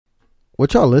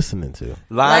What y'all listening to?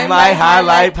 Limelight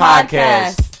Highlight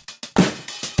Podcast.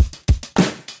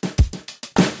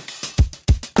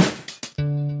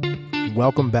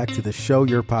 Welcome back to the show,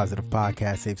 your positive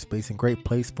podcast, safe space and great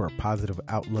place for a positive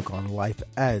outlook on life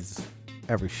as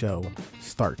every show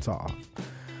starts off.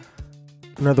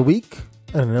 Another week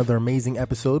and another amazing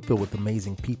episode filled with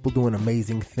amazing people doing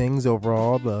amazing things.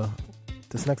 Overall,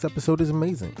 this next episode is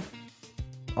amazing.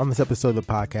 On this episode of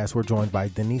the podcast, we're joined by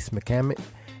Denise McCammitt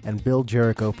and Bill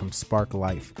Jericho from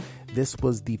SPARC-LIFE. This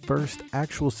was the first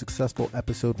actual successful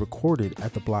episode recorded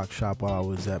at the Block Shop while I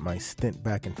was at my stint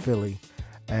back in Philly.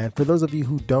 And for those of you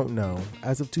who don't know,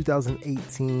 as of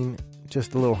 2018,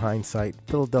 just a little hindsight,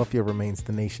 Philadelphia remains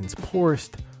the nation's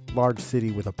poorest large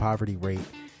city with a poverty rate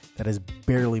that has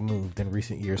barely moved in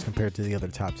recent years compared to the other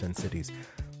top 10 cities.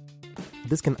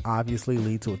 This can obviously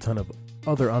lead to a ton of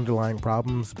other underlying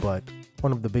problems, but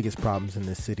one of the biggest problems in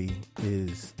this city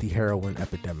is the heroin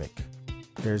epidemic.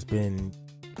 There's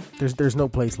no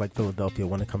place like Philadelphia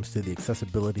when it comes to the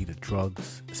accessibility to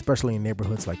drugs, especially in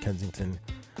neighborhoods like Kensington.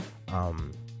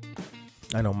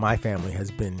 I know my family has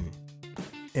been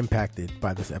impacted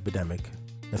by this epidemic,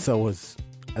 and so was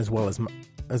as well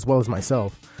as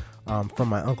myself. From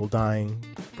my uncle dying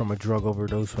from a drug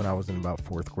overdose when I was in about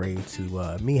 4th grade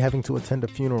to me having to attend a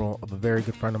funeral of a very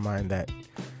good friend of mine that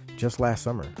just last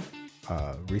summer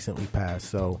recently passed.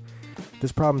 So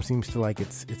this problem seems to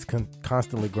it's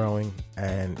constantly growing,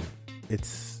 and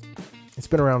it's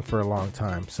been around for a long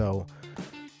time. So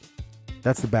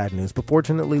that's the bad news. But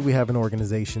fortunately, we have an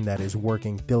organization that is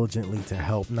working diligently to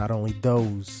help not only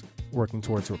those working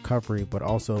towards recovery, but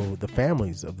also the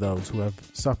families of those who have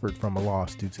suffered from a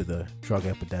loss due to the drug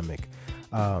epidemic.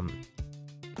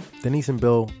 Denise and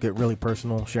Bill get really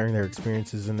personal, sharing their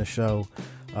experiences in the show.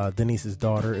 Denise's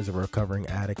daughter is a recovering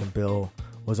addict, and Bill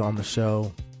was on the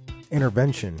show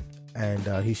Intervention,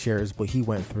 and he shares what he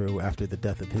went through after the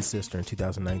death of his sister in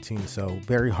 2019. So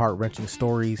very heart-wrenching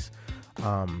stories.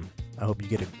 I hope you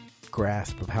get a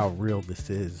grasp of how real this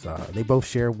is. They both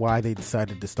share why they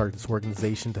decided to start this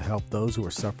organization to help those who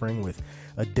are suffering with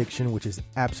addiction, which is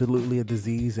absolutely a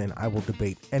disease, and I will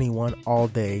debate anyone all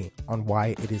day on why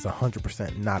it is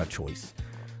 100% not a choice.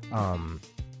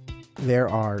 There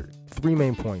are 3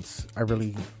 main points I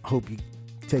really hope you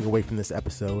take away from this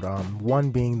episode. One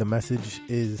being the message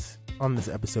on this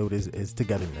episode is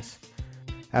togetherness.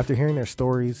 After hearing their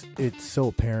stories, it's so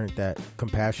apparent that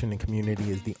compassion and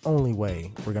community is the only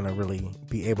way we're going to really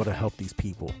be able to help these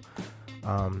people.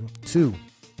 2,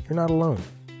 you're not alone,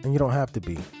 and you don't have to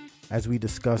be. As we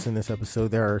discuss in this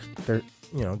episode, there's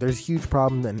a huge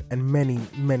problem, and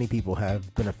many people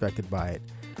have been affected by it.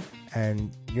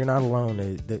 And you're not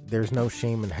alone. There's no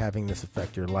shame in having this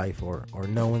affect your life, or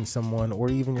knowing someone, or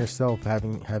even yourself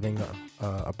having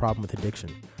a problem with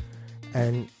addiction.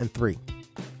 And 3,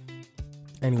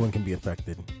 anyone can be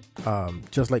affected.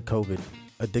 Just like COVID,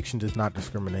 addiction does not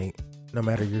discriminate. No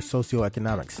matter your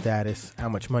socioeconomic status, how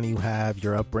much money you have,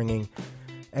 your upbringing,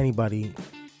 anybody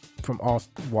from all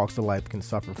walks of life can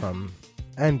suffer from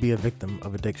and be a victim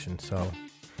of addiction. So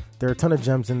there are a ton of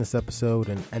gems in this episode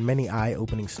and many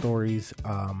eye-opening stories.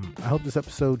 I hope this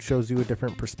episode shows you a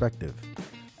different perspective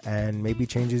and maybe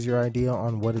changes your idea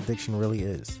on what addiction really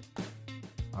is.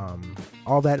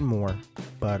 All that and more.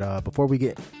 But before we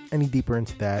get any deeper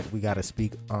into that, we got to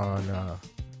speak on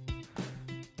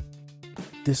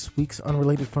this week's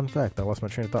unrelated fun fact. I lost my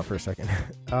train of thought for a second.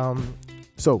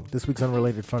 So this week's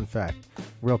unrelated fun fact,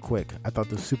 real quick. I thought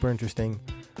this was super interesting.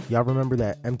 Y'all remember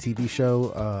that MTV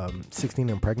show 16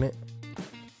 and Pregnant?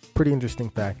 Pretty interesting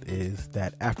fact is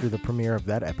that after the premiere of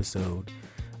that episode,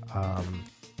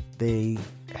 they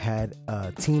had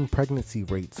teen pregnancy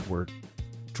rates were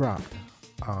dropped.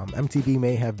 MTV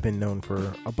may have been known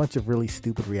for a bunch of really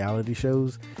stupid reality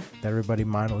shows that everybody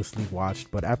mindlessly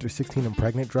watched, but after 16 and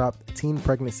Pregnant dropped, teen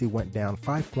pregnancy went down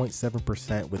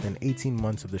 5.7% within 18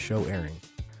 months of the show airing.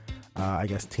 I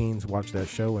guess teens watch that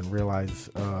show and realize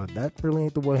that really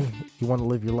ain't the way you want to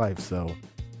live your life. So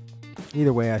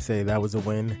either way, I say that was a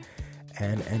win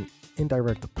and an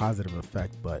indirect positive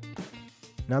effect. But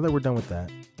now that we're done with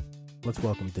that, let's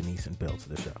welcome Denise and Bill to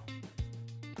the show.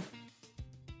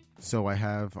 So I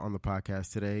have on the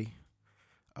podcast today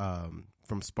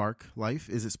from SPARC-LIFE.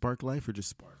 Is it SPARC-LIFE or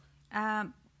just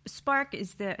SPARC?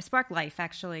 SPARC-LIFE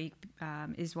actually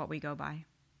is what we go by.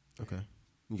 Okay.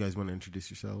 You guys want to introduce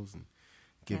yourselves and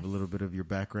give a little bit of your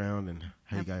background and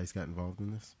how you guys got involved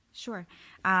in this? Sure.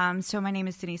 So my name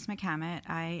is Denise McCammitt.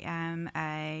 I am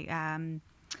a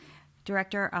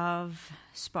director of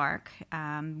SPARC.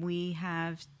 We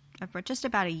have just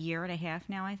about a year and a half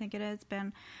now, I think it has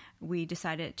been, we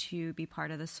decided to be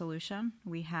part of the solution.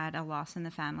 We had a loss in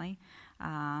the family.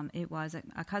 It was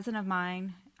a cousin of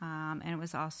mine, and it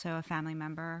was also a family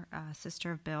member, a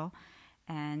sister of Bill,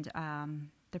 and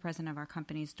the president of our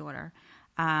company's daughter.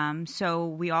 So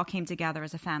we all came together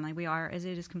as a family. It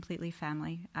is completely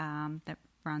family that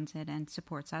runs it and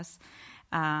supports us.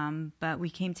 But we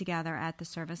came together at the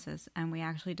services, and we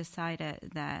actually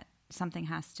decided that something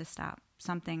has to stop.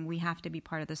 We have to be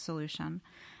part of the solution.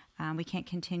 We can't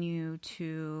continue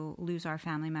to lose our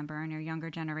family member and our younger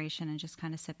generation and just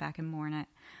kind of sit back and mourn it.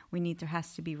 There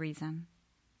has to be reason.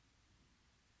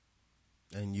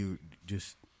 And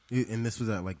and this was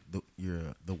at like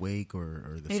the wake or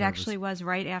the service? It actually was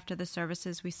right after the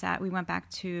services. We went back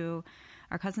to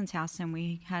our cousin's house and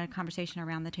we had a conversation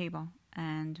around the table,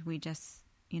 and we just,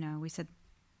 we said,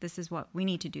 this is what we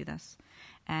need to do this.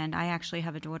 And I actually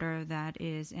have a daughter that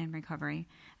is in recovery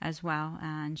as well,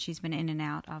 and she's been in and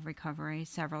out of recovery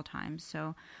several times.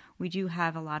 So we do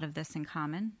have a lot of this in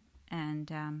common,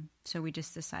 and so we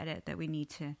just decided that we need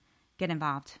to get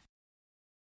involved.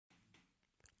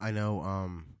 I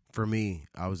know for me,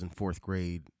 I was in 4th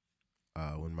grade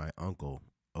when my uncle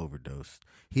overdosed.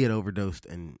 He had overdosed,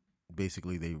 and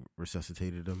basically they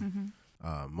resuscitated him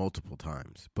multiple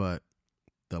times. But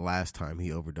the last time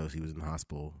he overdosed, he was in the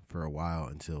hospital for a while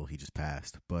until he just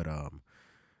passed. But,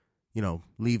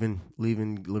 living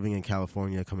in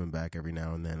California, coming back every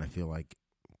now and then, I feel like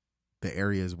the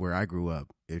areas where I grew up,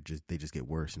 they just get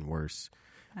worse and worse.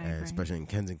 I agree. Especially in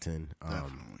Kensington.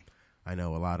 Definitely. I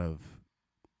know a lot of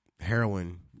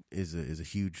heroin is a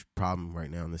huge problem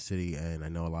right now in the city, and I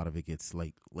know a lot of it gets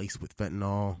like laced with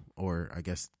fentanyl, or I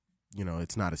guess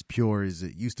it's not as pure as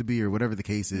it used to be, or whatever the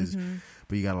case is.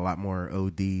 But you got a lot more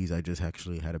ODs. I just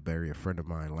actually had to bury a friend of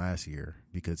mine last year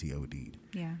because he OD'd.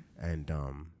 Yeah. And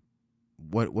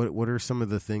what are some of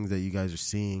the things that you guys are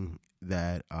seeing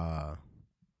that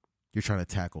you're trying to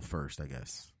tackle first, I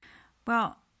guess?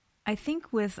 Well, I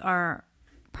think with our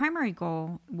primary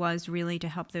goal was really to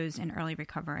help those in early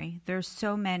recovery. There's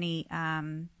so many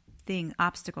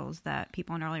obstacles that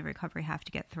people in early recovery have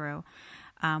to get through.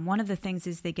 One of the things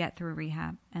is they get through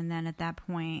rehab, and then at that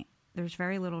point, there's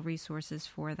very little resources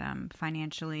for them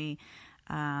financially,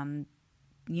 and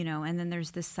then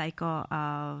there's this cycle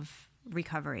of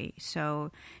recovery.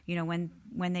 So, when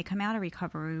they come out of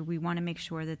recovery, we want to make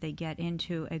sure that they get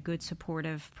into a good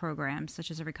supportive program,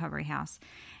 such as a recovery house.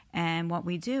 And what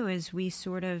we do is we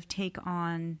sort of take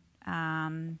on,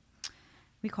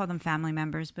 we call them family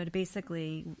members, but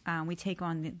basically we take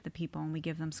on the people and we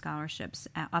give them scholarships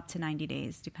up to 90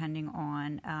 days, depending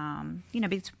on,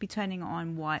 depending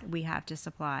on what we have to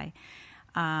supply.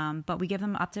 But we give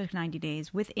them up to 90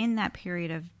 days. Within that period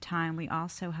of time, we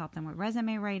also help them with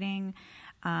resume writing.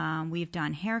 We've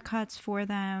done haircuts for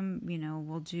them.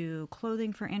 We'll do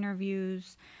clothing for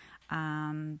interviews.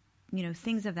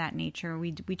 Things of that nature.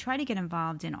 We try to get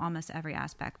involved in almost every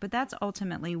aspect, but that's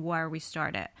ultimately where we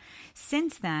started.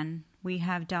 Since then, we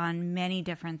have done many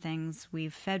different things.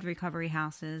 We've fed recovery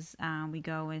houses. We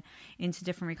go into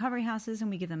different recovery houses and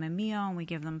we give them a meal and we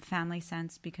give them family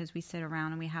sense, because we sit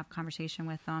around and we have conversation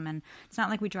with them. And it's not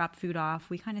like we drop food off.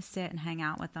 We kind of sit and hang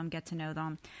out with them, get to know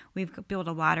them. We've built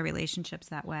a lot of relationships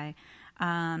that way.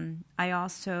 I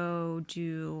also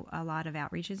do a lot of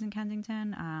outreaches in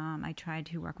Kensington. I tried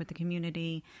to work with the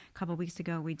community. A couple of weeks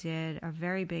ago, we did a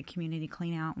very big community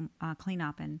cleanup,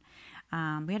 and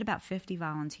we had about 50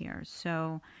 volunteers.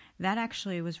 So that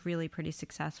actually was really pretty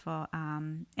successful,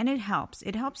 and it helps.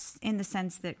 It helps in the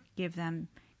sense that give them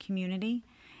community.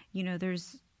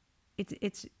 It's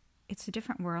a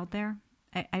different world there.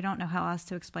 I don't know how else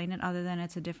to explain it other than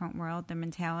it's a different world. The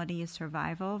mentality is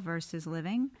survival versus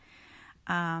living.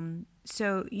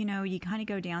 So, you kind of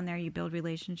go down there, you build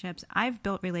relationships. I've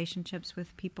built relationships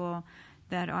with people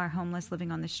that are homeless living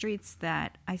on the streets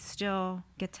that I still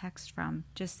get texts from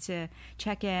just to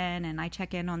check in, and I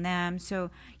check in on them.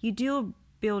 So you do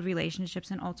build relationships,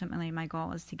 and ultimately my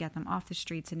goal is to get them off the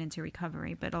streets and into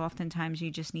recovery. But oftentimes you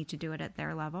just need to do it at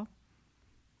their level.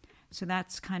 So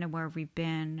that's kind of where we've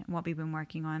been, what we've been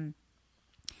working on.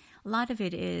 A lot of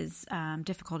it is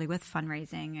difficulty with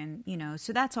fundraising, and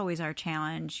so that's always our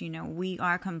challenge. We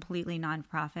are completely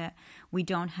nonprofit. We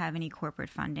don't have any corporate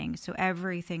funding, so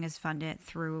everything is funded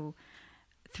through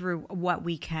what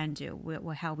we can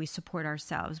do, how we support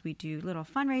ourselves. We do little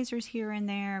fundraisers here and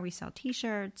there. We sell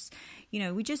T-shirts.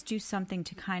 We just do something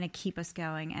to kind of keep us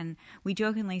going. And we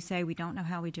jokingly say we don't know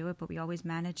how we do it, but we always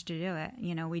manage to do it.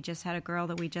 We just had a girl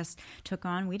that we just took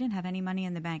on. We didn't have any money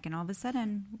in the bank, and all of a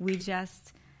sudden we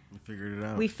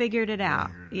figured it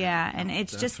out. Yeah, and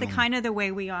it's just the kind of the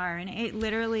way we are. And it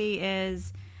literally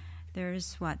is,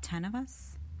 there's 10 of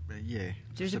us? Yeah.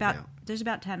 There's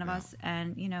about 10 of us,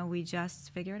 and we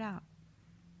just figure it out.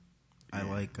 I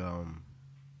like how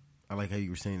you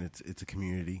were saying it's a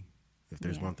community. If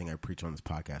there's one thing I preach on this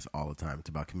podcast all the time, it's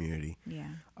about community. Yeah.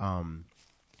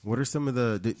 What are some of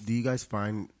do you guys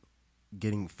find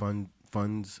getting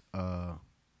funds a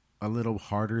little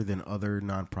harder than other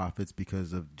nonprofits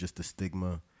because of just the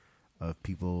stigma of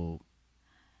people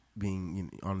being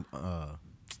on,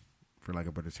 for lack of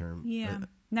a better term? Yeah.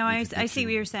 No, I see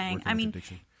what you're saying. I mean,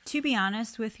 to be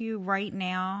honest with you, right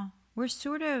now, we're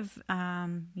sort of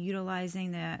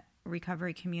utilizing the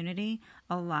recovery community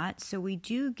a lot. So we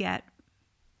do get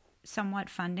somewhat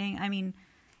funding. I mean,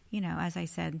 as I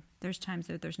said, there's times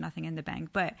that there's nothing in the bank,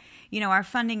 but, our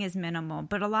funding is minimal.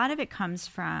 But a lot of it comes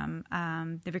from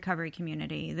the recovery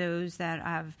community, those that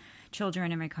have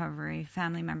children in recovery,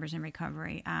 family members in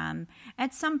recovery.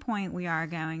 At some point, we are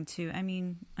going to,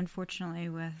 unfortunately,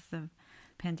 with the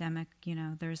pandemic,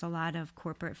 there's a lot of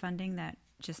corporate funding that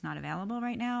just not available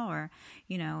right now, or,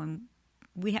 and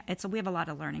we have a lot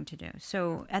of learning to do.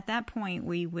 So at that point,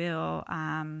 we will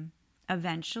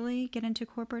eventually get into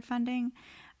corporate funding.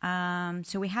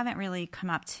 So we haven't really come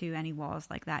up to any walls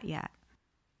like that yet.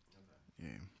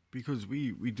 Yeah, because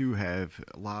we do have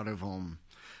a lot of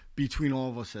between all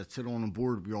of us that sit on the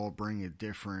board, we all bring a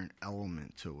different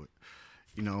element to it,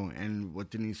 and what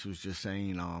Denise was just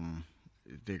saying,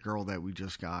 the girl that we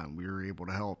just got, we were able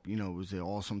to help, it was an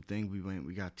awesome thing.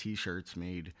 We got t-shirts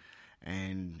made,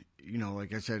 and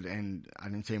like I said, and I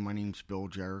didn't say my name's Bill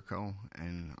Jericho,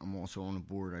 and I'm also on the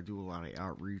board. I do a lot of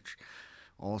outreach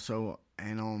also,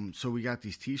 and so we got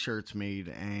these t-shirts made,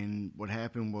 and what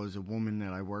happened was a woman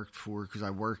that I worked for, because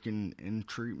I work in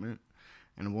treatment,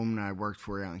 and a woman that I worked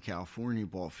for out in California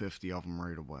bought 50 of them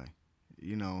right away,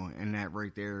 and that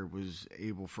right there was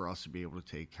able for us to be able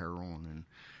to take her on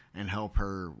and help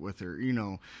her with her,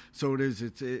 so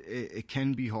it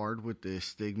can be hard with the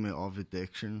stigma of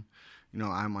addiction.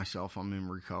 I myself, I'm in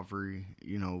recovery.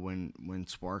 When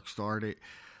SPARC started,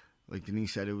 like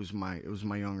Denise said, it was my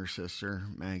younger sister,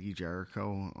 Maggie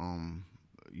Jericho.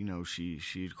 She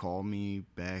had called me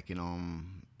back in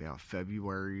about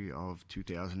February of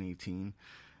 2018,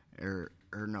 or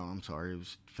no, I'm sorry, it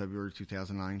was February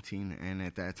 2019. And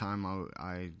at that time,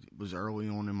 I was early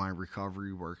on in my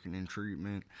recovery, working in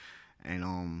treatment, and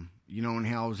and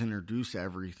how I was introduced to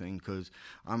everything, because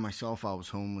I myself, I was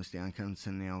homeless down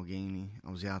Kinston and Allegheny.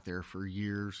 I was out there for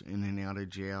years, in and out of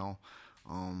jail.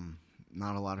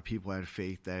 Not a lot of people had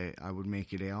faith that I would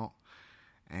make it out.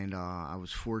 And I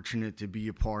was fortunate to be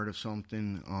a part of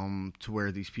something to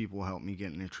where these people helped me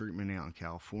get into treatment out in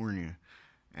California.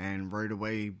 And right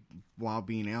away, while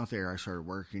being out there, I started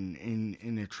working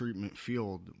in the treatment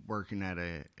field, working at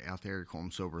out there, they call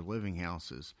them sober living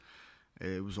houses.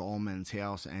 It was all men's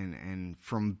house, and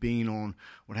from being on,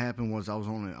 what happened was I was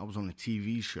on a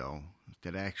TV show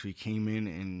that actually came in,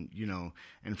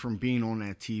 and from being on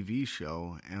that TV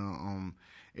show,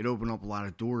 it opened up a lot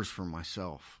of doors for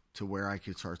myself to where I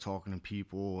could start talking to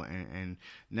people and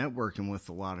networking with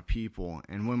a lot of people.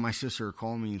 And when my sister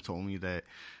called me and told me that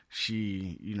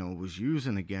she, was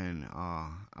using again,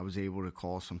 I was able to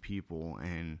call some people,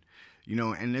 and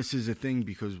and this is a thing,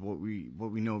 because what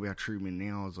we know about treatment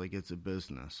now is like it's a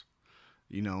business,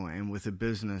 and with a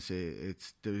business,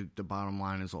 it's the bottom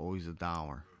line is always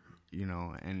 $1,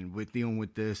 and with dealing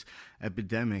with this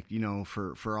epidemic,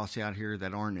 for us out here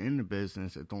that aren't in the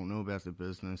business, that don't know about the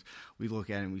business, we look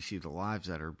at it and we see the lives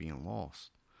that are being lost,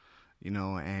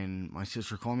 and my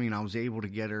sister called me, and I was able to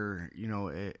get her,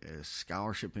 a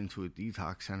scholarship into a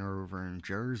detox center over in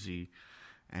Jersey,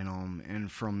 and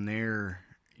from there,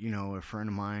 a friend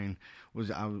of mine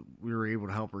we were able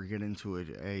to help her get into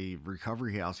a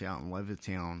recovery house out in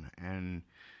Levittown, and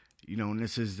and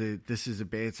this is the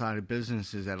bad side of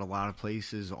business, is that a lot of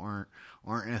places aren't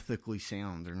ethically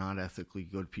sound. They're not ethically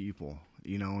good people,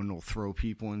 and they'll throw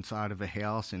people inside of a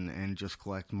house and just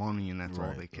collect money, and that's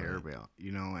all they care about,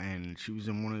 and she was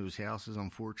in one of those houses,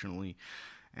 unfortunately,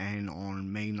 and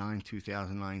on May 9,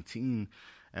 2019,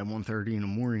 at 1:30 in the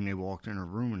morning, they walked in her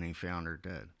room and they found her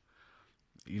dead.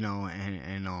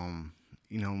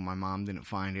 My mom didn't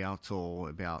find out till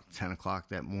about 10 o'clock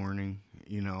that morning,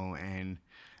 and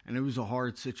it was a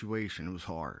hard situation. It was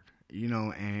hard,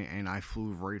 and I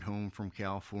flew right home from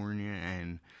California,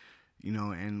 and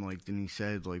like Denise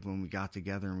said, like when we got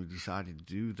together and we decided to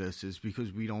do this, is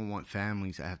because we don't want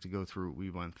families that have to go through what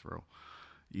we went through.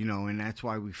 And that's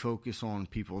why we focus on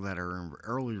people that are in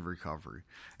early recovery,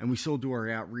 and we still do our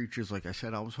outreaches. Like I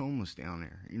said, I was homeless down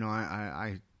there.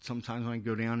 I sometimes when I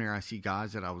go down there, I see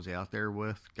guys that I was out there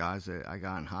with, guys that I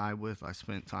got in high with, I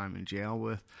spent time in jail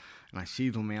with, and I see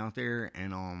them out there,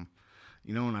 and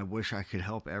You know, and I wish I could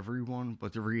help everyone,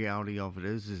 but the reality of it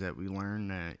is that we learn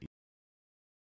that,